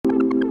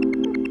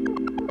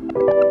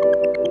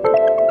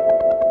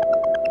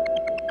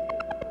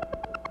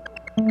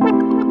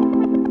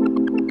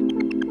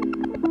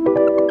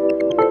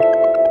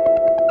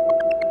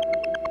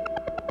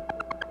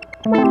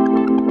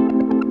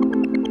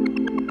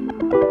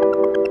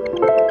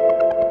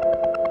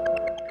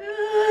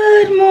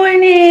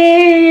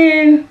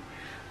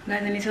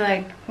guys, I need to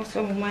like put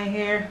some of my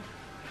hair.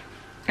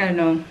 I don't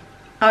know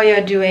how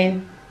you're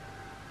doing.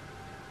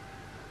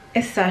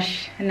 It's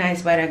such a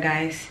nice weather,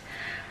 guys.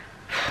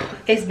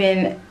 It's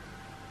been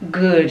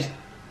good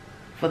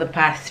for the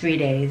past 3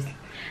 days,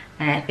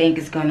 and I think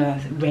it's gonna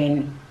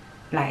rain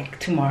like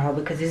tomorrow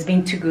because it's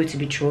been too good to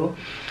be true.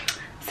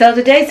 So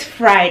today's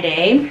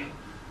Friday,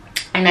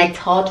 and I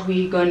thought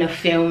we were gonna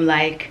film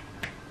like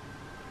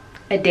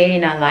a day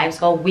in our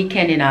lives or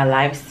weekend in our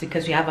lives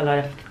because we have a lot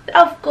of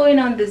stuff going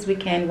on this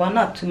weekend. Well,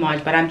 not too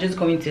much, but I'm just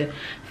going to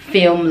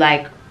film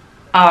like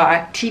our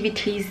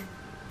activities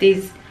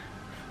this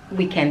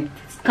weekend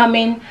is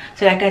coming.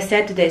 So like I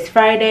said, today is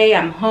Friday.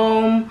 I'm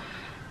home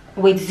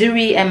with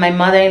Zuri and my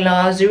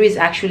mother-in-law. Zuri is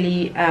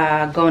actually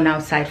going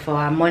outside for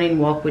a morning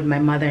walk with my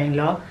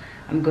mother-in-law.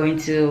 I'm going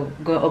to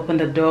go open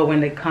the door when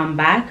they come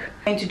back.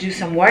 I'm going to do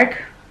some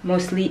work,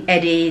 mostly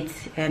edit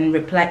and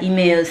reply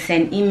emails,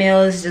 send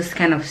emails, just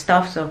kind of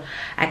stuff, so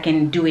I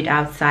can do it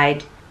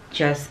outside,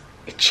 just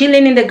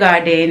chilling in the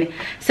garden.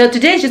 So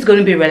today is just going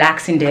to be a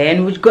relaxing day,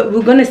 and we're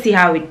going to see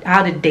how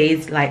the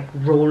days like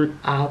roll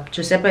out.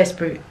 Giuseppe is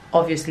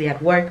obviously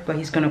at work, but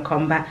he's going to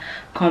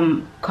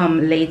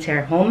come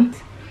later home.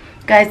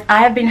 Guys, I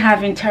have been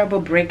having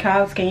terrible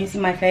breakouts. Can you see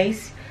my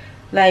face?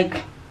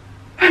 Like,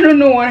 I don't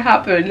know what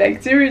happened.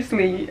 Like,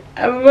 seriously,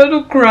 I'm about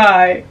to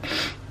cry.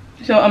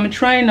 So I'm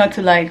trying not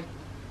to like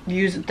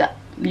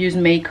use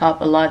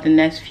makeup a lot the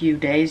next few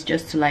days,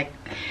 just to like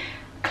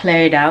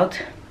clear it out.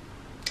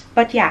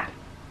 But yeah,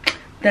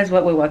 that's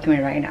what we're working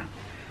with right now.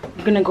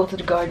 I'm gonna go to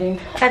the garden.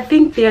 I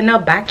think they're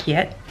not back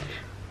yet.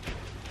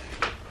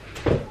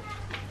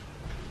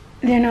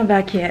 They're not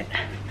back yet.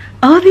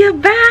 Oh, they're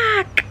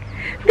back!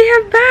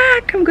 They're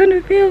back! I'm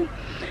gonna film.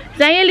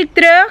 Zijn jullie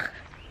terug?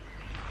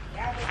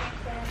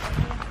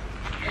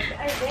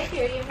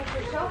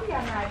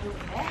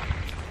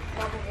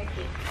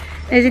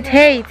 Is it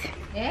heet?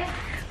 Ja.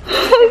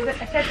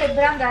 Zet de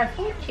brand haar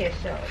voetjes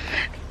zo.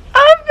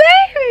 Oh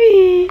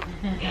baby!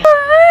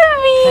 Oh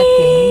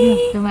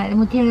baby! Doe maar,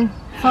 moet je een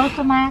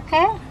foto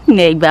maken?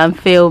 Nee, ik ben aan het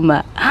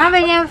filmen. Ah,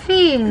 ben je aan het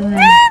filmen?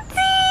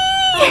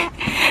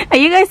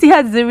 And you guys see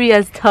how Zuri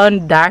has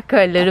turned darker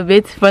a little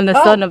bit from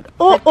the sun of...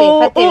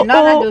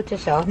 Nonna doet het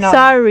zo. No.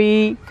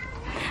 Sorry.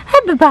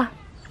 Hey Baba.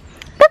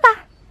 Baba.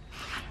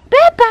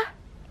 Baba.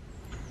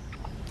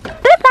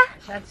 Baba.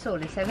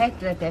 Sole, se vede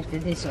la testa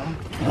di son.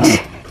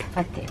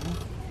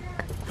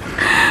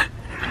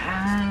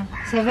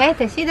 Se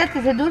vede, sì, dat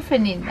is de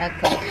doelverdien.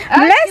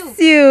 Bless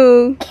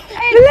you.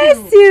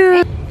 Bless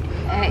you.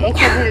 Ik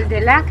heb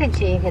de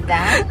lakentje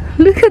gedaan.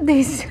 Look at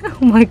this.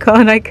 Oh my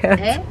god, I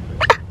can't.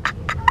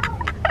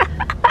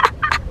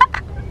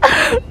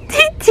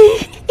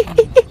 Titi.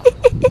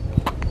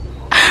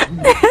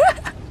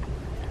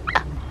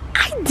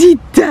 I did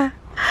that.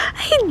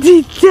 I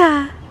did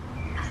that.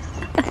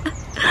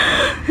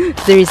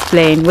 Zuri's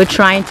playing. We're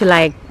trying to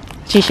like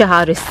teach her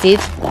how to sit.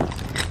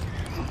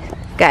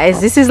 Guys,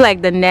 this is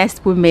like the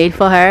nest we made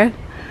for her.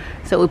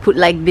 So we put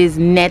like this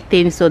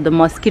netting so the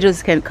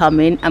mosquitoes can come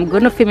in. I'm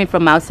gonna film it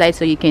from outside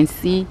so you can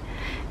see.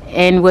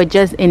 And we're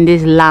just in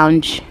this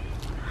lounge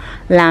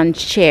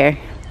chair.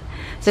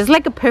 So it's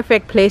like a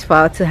perfect place for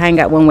us to hang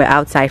out when we're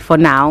outside for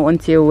now,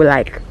 until we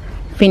like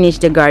finish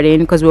the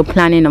garden, because we're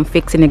planning on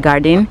fixing the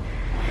garden.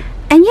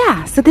 And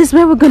yeah, so this is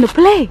where we're gonna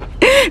play.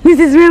 This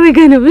is where we're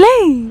gonna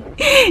play.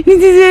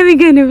 This is where we're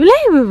gonna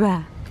play,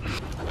 Baba.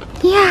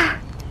 Yeah.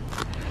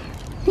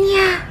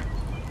 Yeah.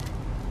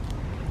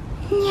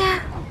 Yeah.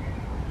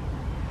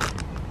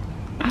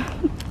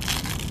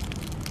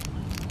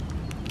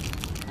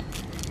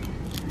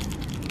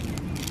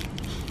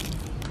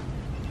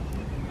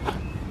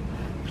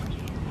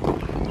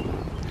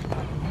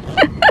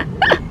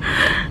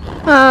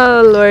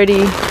 Oh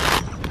lordy.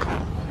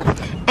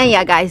 And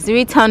yeah guys,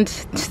 Zuri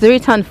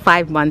turned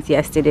 5 months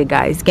yesterday,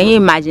 guys. Can you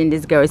imagine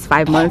this girl is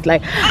 5 months?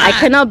 Like, I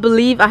cannot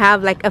believe I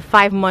have like a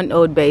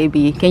 5-month-old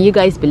baby. Can you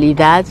guys believe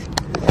that?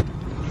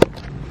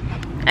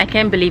 I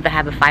can't believe I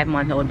have a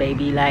 5-month-old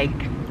baby. Like,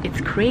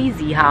 it's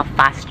crazy how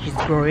fast she's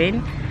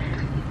growing.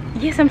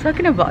 Yes, I'm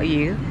talking about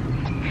you.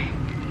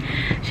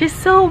 She's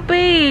so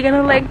big, and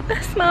I'm like,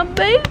 that's my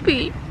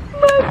baby,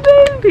 my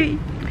baby.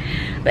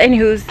 But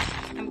anywho's,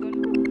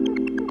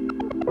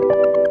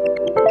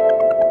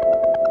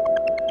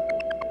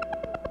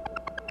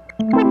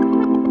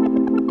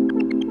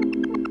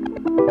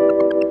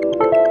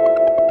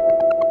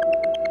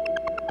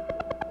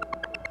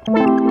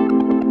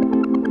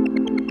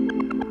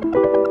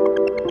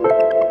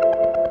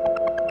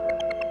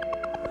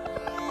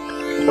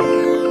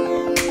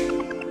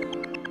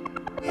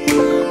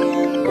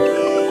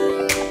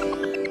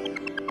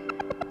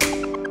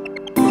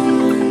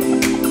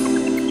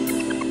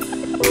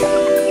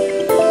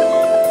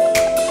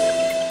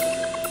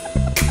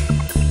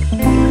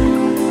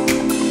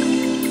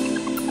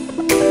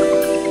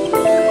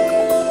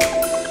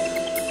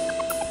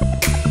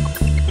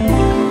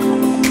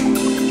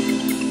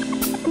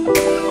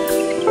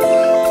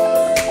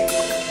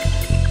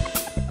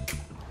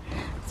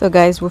 so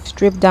guys, we've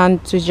stripped down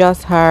to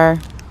just her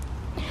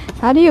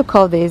How do you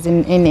call these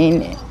in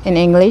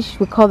English?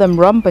 We call them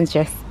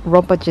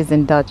rompertjes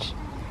in Dutch.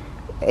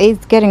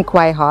 It's getting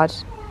quite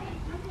hot,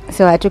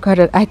 so I took her.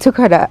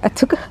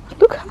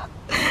 Look,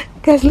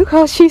 guys, look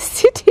how she's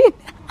sitting.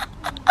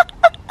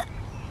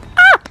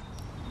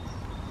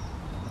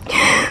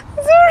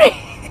 Sorry.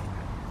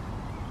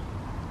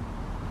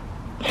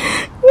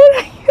 What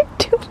are you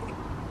doing?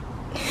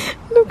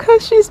 Look how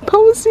she's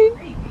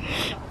posing.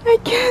 I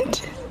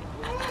can't.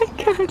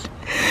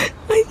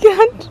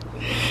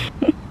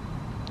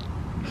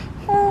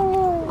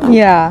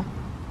 Yeah.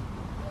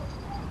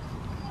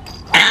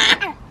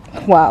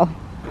 Wow.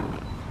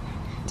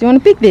 Do you want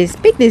to pick this?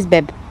 Pick this,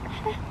 babe.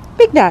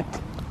 Pick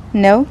that.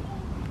 No.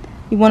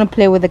 You want to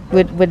play with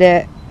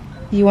the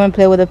You want to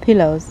play with the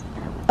pillows.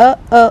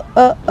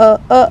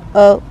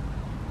 Oh.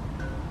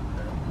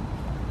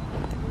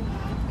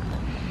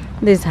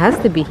 This has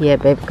to be here,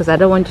 babe, because I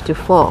don't want you to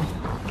fall.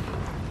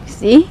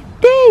 See?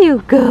 There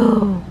you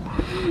go.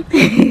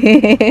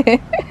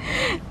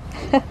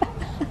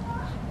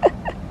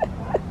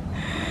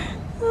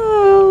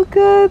 Oh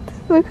God,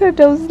 look at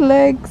those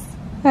legs.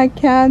 I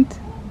can't.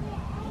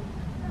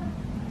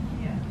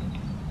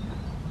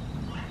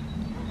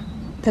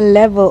 The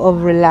level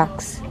of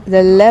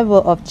the level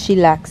of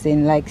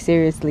chillaxing, like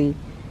seriously.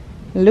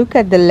 Look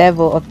at the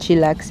level of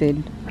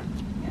chillaxing.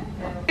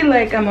 I feel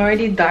like I'm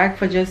already dark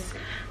for just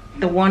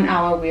the 1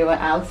 hour we were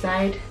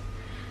outside.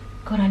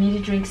 God, I need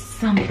to drink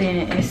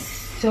something.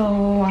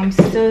 I'm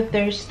so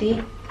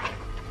thirsty.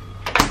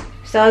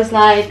 So it's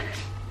like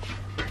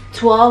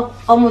 12,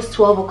 almost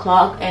 12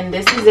 o'clock, and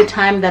this is the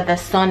time that the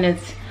sun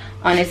is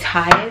on its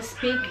highest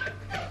peak,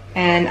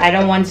 and I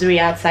don't want Zuri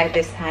outside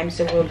this time,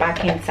 so we're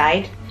back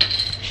inside.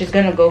 She's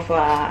gonna go for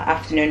an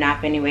afternoon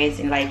nap anyways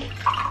in like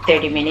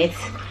 30 minutes,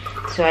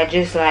 so I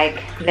just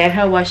like let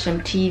her watch some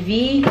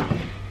TV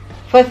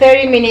for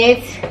 30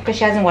 minutes because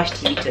she hasn't watched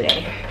TV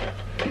today,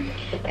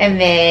 and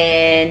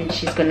then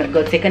she's gonna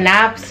go take a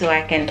nap so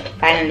I can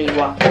finally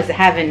walk, because I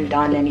haven't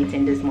done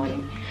anything this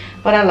morning,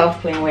 but I love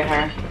playing with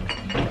her.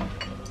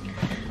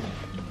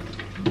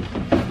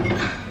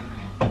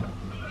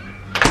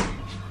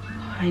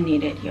 I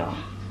need it, y'all.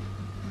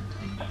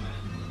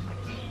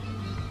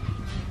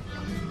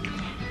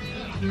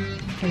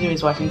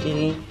 He's watching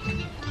TV.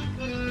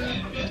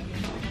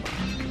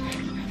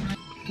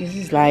 This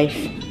is life.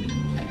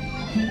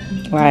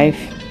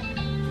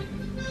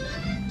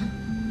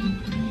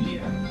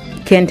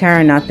 Can't tell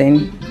her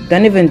nothing.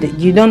 Don't even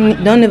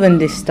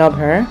disturb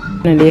her.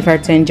 I'm gonna leave her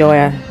to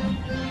enjoy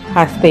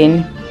her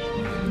thing.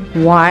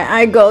 Why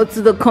I go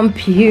to the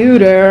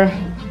computer.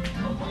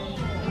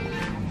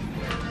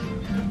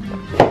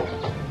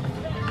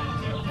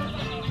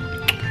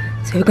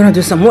 So we're gonna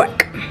do some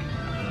work.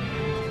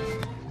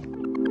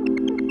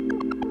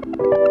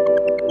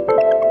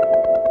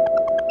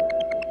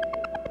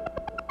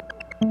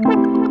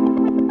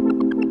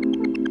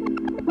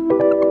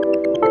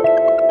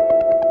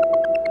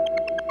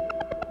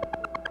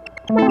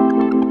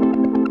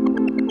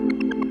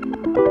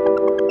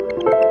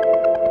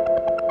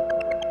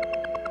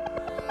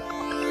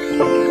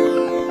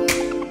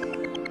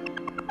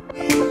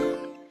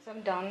 So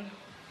I'm done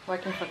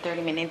working for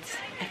 30 minutes.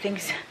 I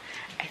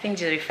think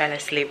Zuri fell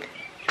asleep.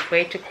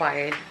 Way too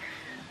quiet.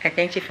 I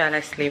think she fell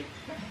asleep.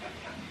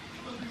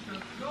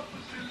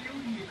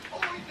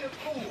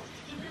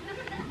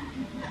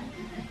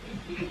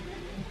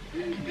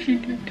 She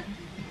did.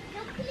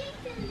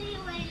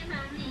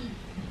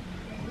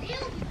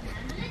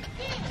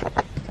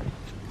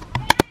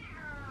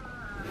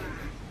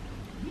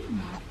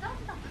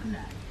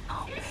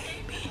 Oh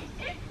baby.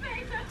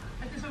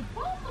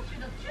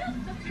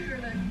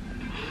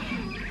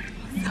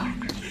 So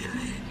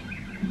cute.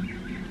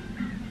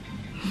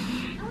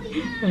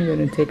 I'm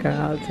gonna take her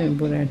out and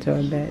put her into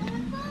her bed.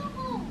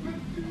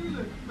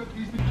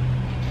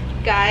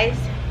 Guys,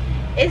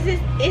 is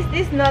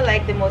this not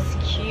like the most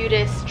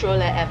cutest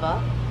stroller ever?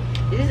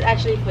 This is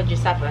actually for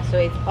Giuseppe, so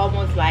it's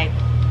almost like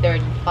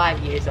 35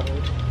 years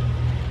old.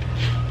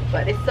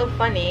 But it's so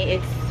funny,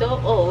 it's so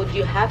old,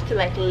 you have to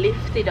like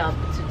lift it up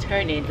to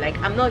turn it. Like,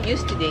 I'm not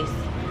used to this.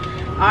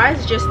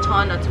 Ours just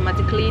turn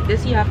automatically.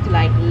 This you have to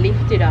like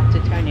lift it up to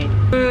turn it.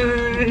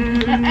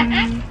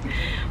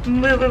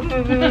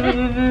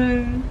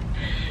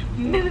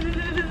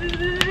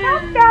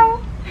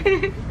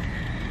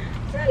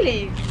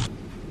 Really?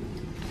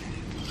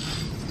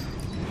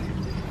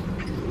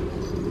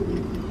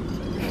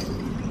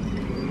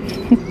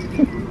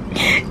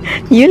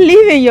 You're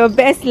living your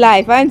best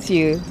life, aren't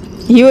you?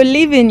 You're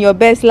living your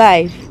best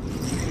life.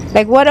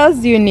 Like, what else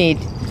do you need?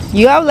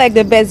 You have like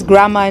the best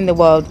grandma in the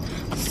world.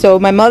 So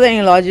my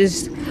mother-in-law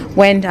just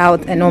went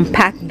out and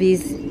unpacked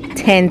this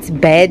tent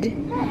bed,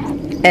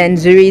 and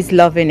Zuri's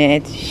loving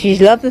it. She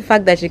loves the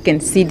fact that she can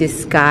see the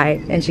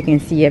sky and she can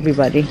see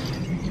everybody.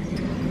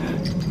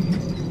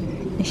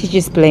 She's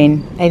just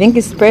playing. I think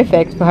it's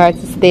perfect for her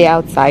to stay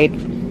outside.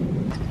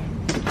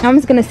 I'm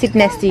just gonna sit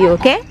next to you,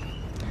 okay?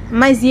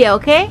 My Zia,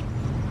 okay?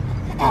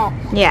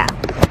 Yeah.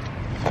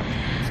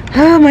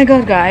 Oh my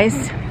god,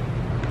 guys.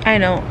 I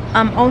know.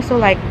 I'm also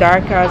like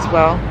darker as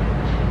well.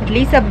 At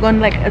least I've gone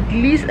like at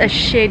least a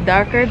shade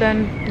darker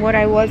than what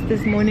I was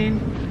this morning.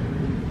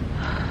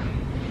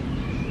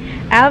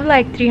 I have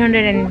like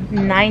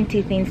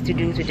 390 things to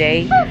do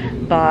today,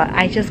 but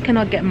I just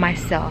cannot get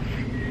myself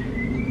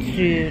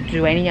to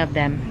do any of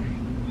them.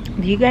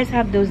 Do you guys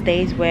have those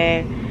days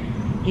where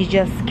you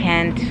just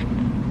can't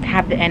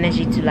have the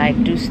energy to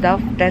like do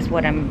stuff? That's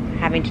what I'm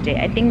having today.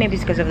 I think maybe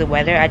it's because of the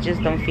weather. I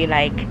just don't feel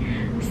like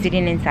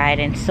sitting inside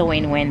and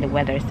sewing when the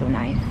weather is so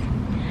nice.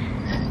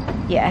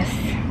 Yes,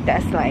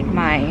 that's like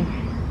I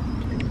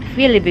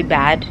feel a bit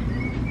bad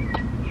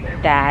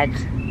that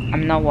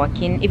I'm not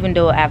working, even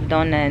though I've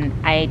done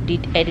I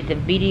did edit the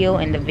video,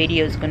 and the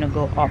video is gonna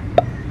go up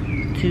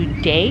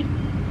today.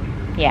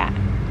 Yeah,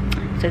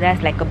 so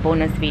that's like a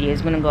bonus video.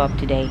 It's gonna go up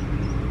today.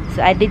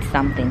 So I did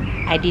something.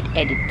 I did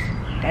edit.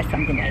 That's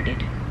something I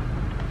did.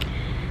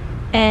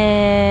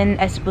 And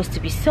I'm supposed to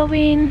be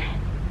sewing,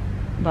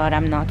 but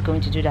I'm not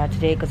going to do that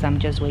today because I'm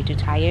just way too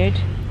tired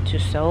to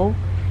sew.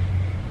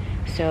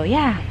 So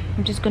yeah,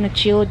 I'm just gonna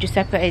chill.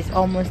 Giuseppe is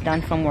almost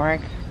done from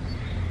work.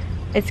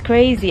 It's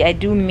crazy. I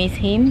do miss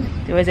him.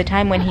 There was a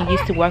time when he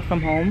used to work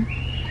from home,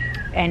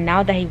 and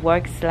now that he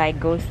works, like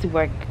goes to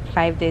work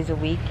 5 days a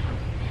week,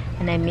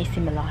 and I miss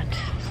him a lot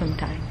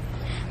sometimes.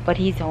 But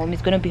he's home.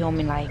 He's gonna be home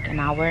in like an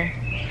hour.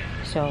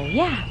 So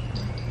yeah,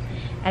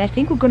 and I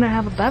think we're gonna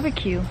have a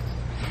barbecue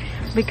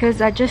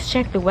because I just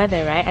checked the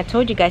weather, right? I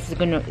told you guys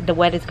the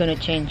weather's gonna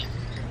change,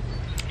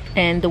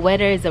 and the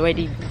weather is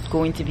already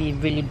going to be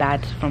really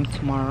bad from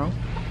tomorrow.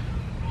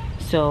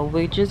 So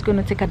we're just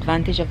gonna take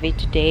advantage of it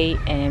today,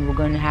 and we're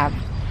gonna have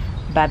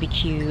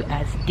barbecue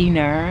as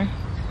dinner,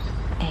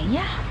 and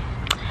yeah,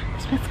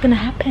 that's what's gonna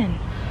happen.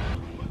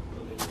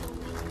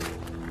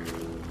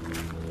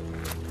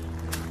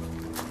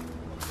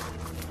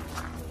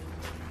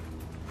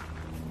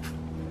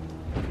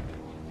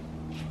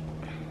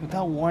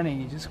 Without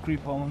warning, you just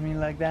creep on me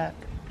like that.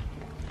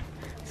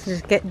 So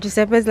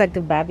Giuseppe's like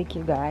the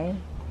barbecue guy.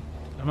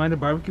 Am I the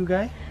barbecue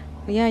guy?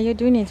 Yeah, you're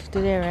doing it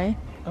today, right?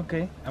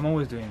 Okay, I'm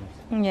always doing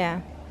it.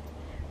 Yeah.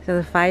 So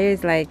the fire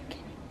is like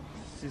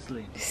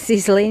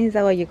sizzling. Is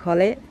that what you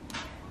call it?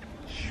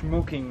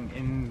 Smoking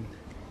in.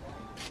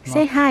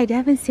 Say hi. They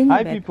haven't seen you.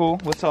 Hi, people.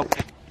 What's up?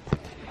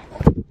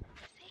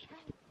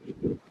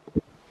 So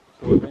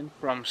we went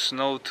from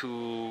snow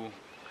to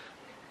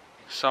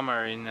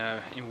summer in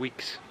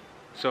weeks.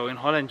 So in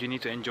Holland, you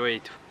need to enjoy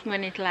it.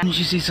 When it When lasts,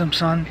 you see some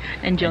sun,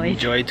 enjoy it.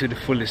 enjoy it to the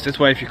fullest. That's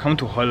why if you come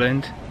to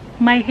Holland,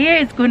 My hair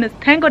is gonna.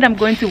 Thank God I'm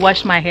going to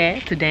wash my hair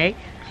today.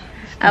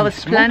 I was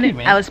smoky,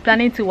 man. I was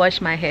planning to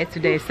wash my hair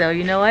today, so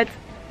you know what?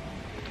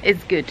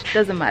 It's good.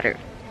 Doesn't matter.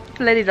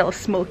 Let it all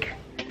smoke.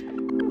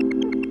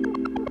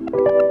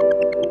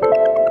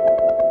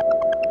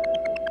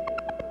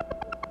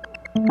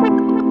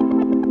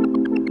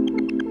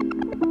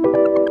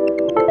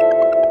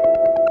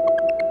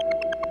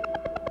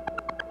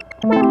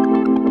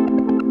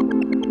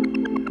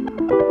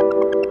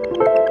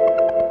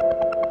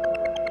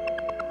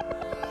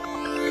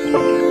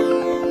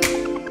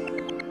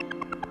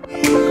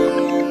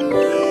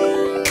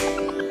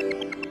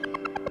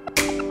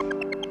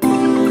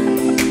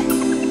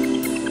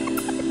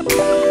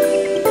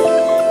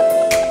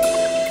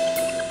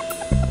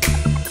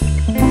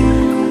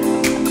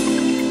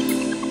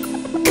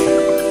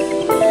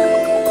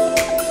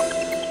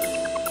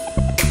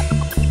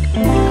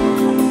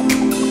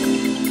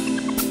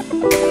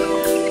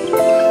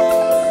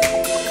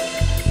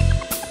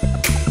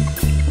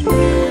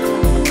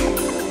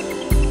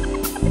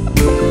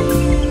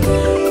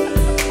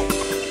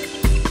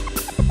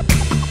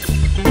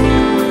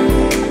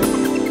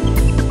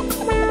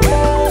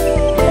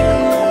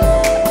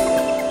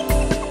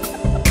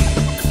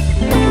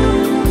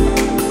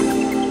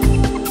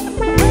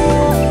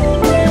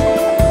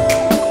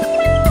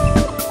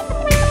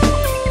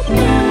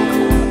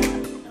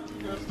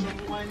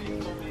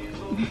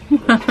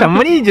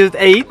 somebody just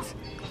ate.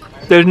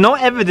 There's no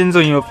evidence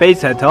on your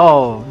face at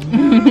all.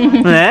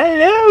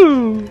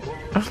 Hello.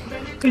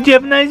 Did you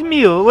have a nice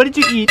meal? What did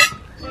you eat?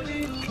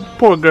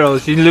 Poor girl,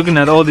 she's looking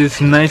at all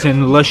this nice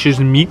and luscious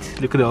meat.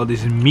 Look at all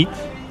this meat.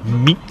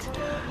 Meat.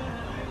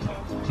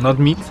 Not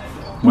meat.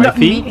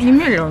 Wifey. Leave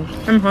me alone.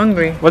 I'm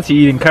hungry. What's he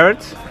eating?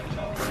 Carrots?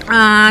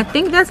 I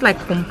think that's like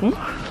pum pum.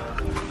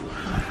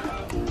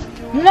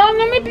 No,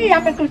 non mi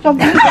piace questo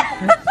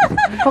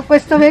con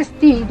questo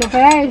vestito,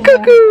 prego.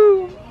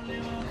 Cuckoo!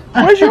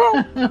 Where's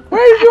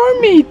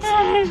your meat?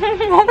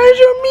 Where's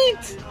your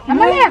meat?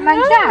 Ma lei ha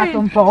mangiato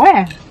un po',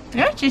 eh?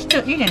 Yeah, she's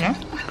still eating it.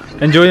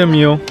 Enjoy your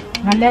meal.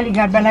 Ma lei li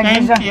garba la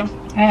chiesa. Thank you.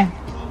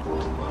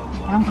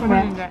 Anche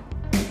lei.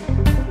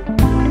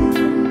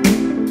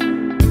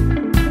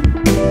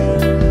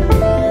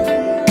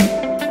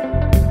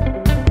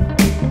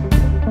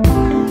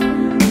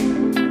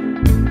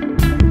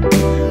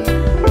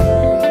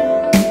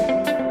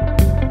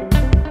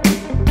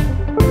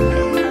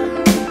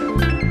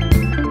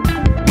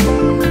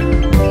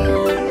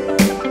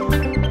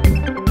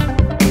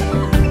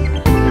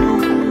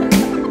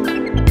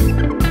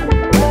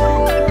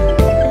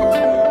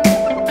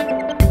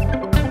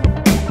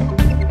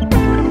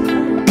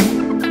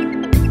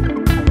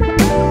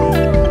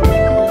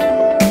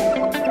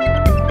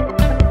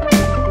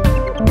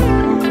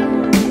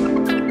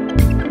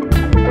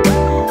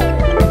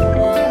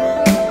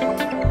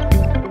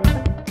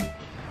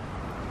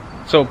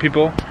 So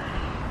people,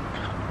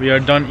 we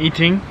are done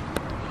eating.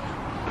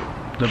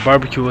 The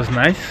barbecue was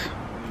nice.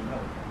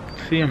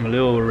 See, I'm a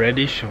little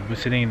reddish. We're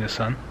sitting in the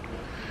sun.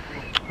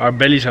 Our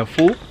bellies are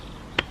full.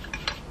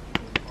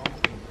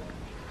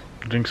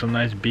 Drink some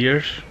nice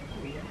beers.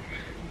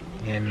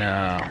 And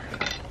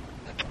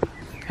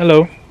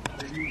hello.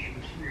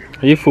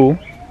 Are you full?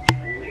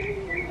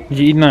 Did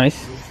you eat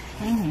nice?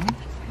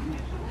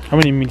 How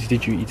many meats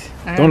did you eat?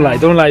 Don't lie,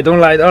 don't lie, don't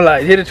lie, don't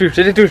lie. Say the truth,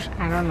 say the truth.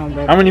 I don't know,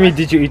 baby. How many meat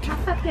did you eat?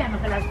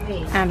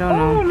 I don't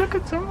know. Oh, look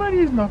at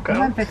somebody's knockout.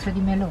 Un pezzo di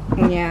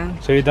melone. Yeah.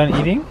 So you're done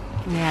eating?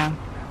 Yeah.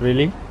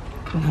 Really?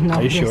 No,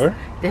 Are you sure? Are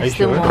There's you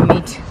still sure? more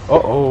meat.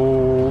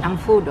 Uh-oh. I'm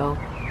full though.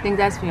 I think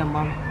that's for your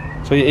mom.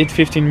 So you ate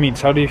 15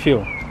 meats. How do you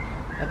feel?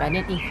 But I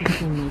didn't eat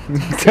 15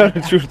 meat. Tell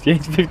the truth. You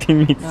ate 15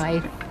 meats. No, I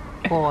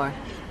ate 4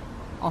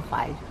 or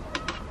 5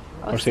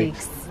 or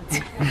 6.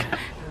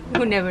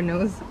 Who never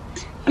knows?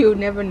 You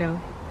never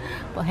know.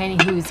 But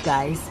anyways,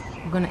 guys,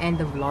 I'm gonna end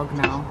the vlog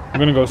now. I'm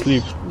gonna go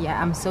sleep.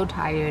 Yeah, I'm so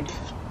tired.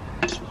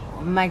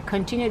 Might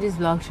continue this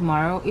vlog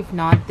tomorrow. If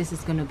not, this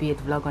is gonna be a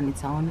vlog on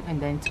its own,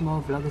 and then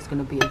tomorrow vlog is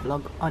gonna be a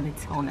vlog on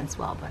its own as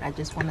well. But I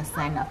just want to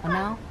sign up for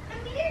now.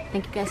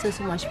 Thank you guys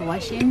so much for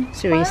watching.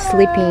 So we're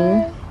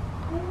sleeping.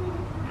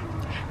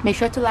 Make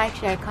sure to like,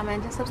 share,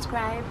 comment, and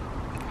subscribe.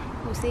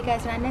 We'll see you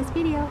guys in our next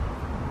video.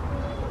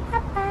 Bye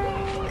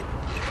bye.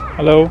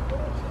 Hello.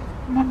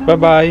 Bye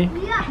bye.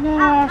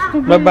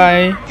 Bye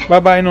bye. Bye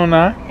bye,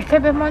 Nonna. Che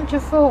be mangio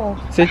fu.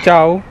 Say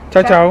ciao.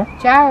 Ciao ciao.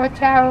 Ciao,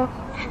 ciao.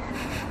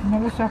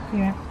 Non lo so chi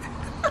è.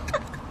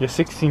 Your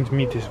 16th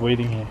meat is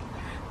waiting here.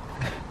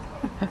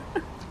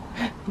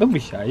 Don't be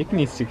shy. You can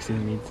eat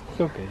 16 meats.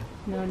 It's okay.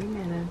 No,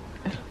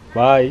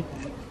 Bye.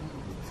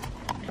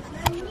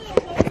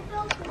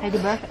 Happy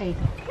birthday.